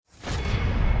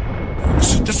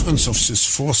difference of this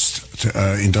fourth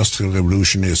industrial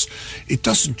revolution is it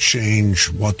doesn't change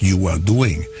what you are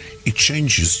doing. It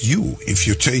changes you. If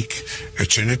you take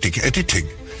genetic editing,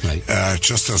 right.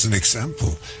 Just as an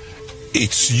example,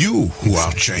 it's you who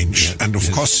are changed. Yeah. And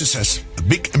of course, this has a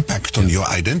big impact on your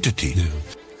identity. Yeah.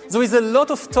 There is a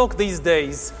lot of talk these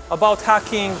days about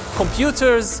hacking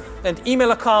computers and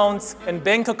email accounts and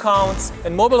bank accounts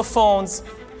and mobile phones.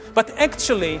 But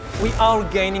actually, we are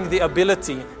gaining the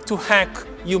ability to hack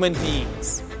human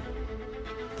beings.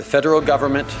 The federal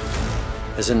government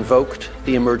has invoked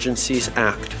the Emergencies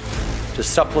Act to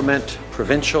supplement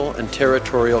provincial and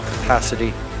territorial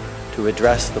capacity to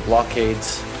address the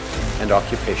blockades and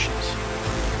occupations.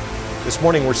 This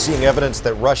morning, we're seeing evidence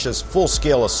that Russia's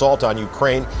full-scale assault on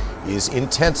Ukraine is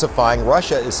intensifying.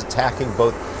 Russia is attacking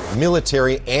both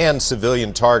military and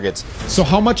civilian targets. So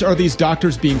how much are these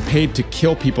doctors being paid to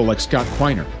kill people like Scott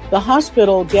Quiner? The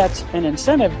hospital gets an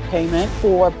incentive payment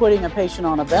for putting a patient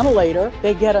on a ventilator.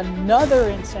 They get another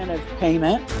incentive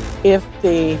payment if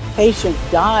the patient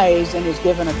dies and is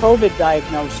given a COVID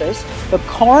diagnosis. The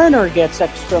coroner gets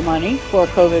extra money for a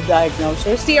COVID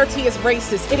diagnosis. CRT is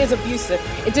racist. It is abusive.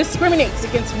 It discriminates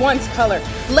against one's color.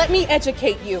 Let me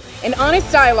educate you. An honest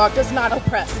dialogue does not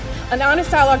oppress. An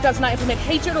honest dialogue does not implement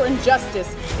hatred or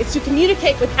injustice. It's to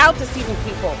communicate without deceiving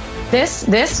people.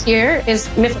 This here is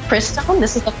mifepristone.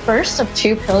 This is the first of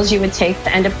 2 pills you would take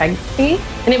to end a pregnancy,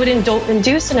 and it would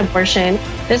induce an abortion.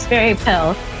 This very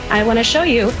pill. I want to show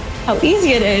you how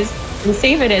easy it is and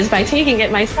safe it is by taking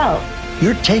it myself.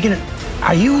 You're taking it.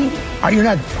 You're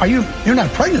not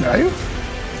pregnant, are you?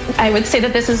 I would say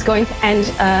that this is going to end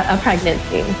a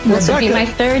pregnancy. This would be my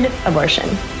 3rd abortion.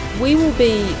 We will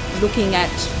be looking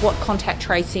at what contact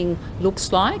tracing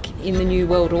looks like in the New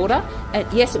World Order.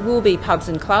 Yes, it will be pubs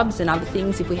and clubs and other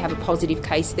things if we have a positive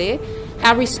case there.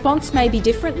 Our response may be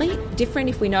different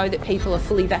if we know that people are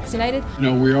fully vaccinated.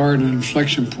 We are at an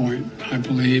inflection point, I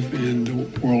believe, in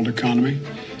the world economy.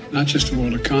 Not just the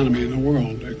world economy, in the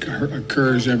world. It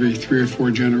occurs every 3 or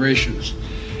 4 generations.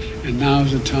 And now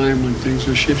is a time when things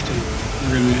are shifting.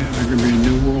 There's going to be a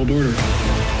new world order.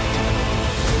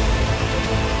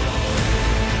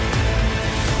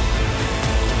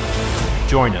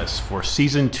 Join us for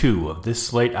Season 2 of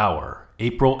This Late Hour,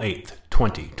 April 8th,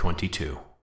 2022.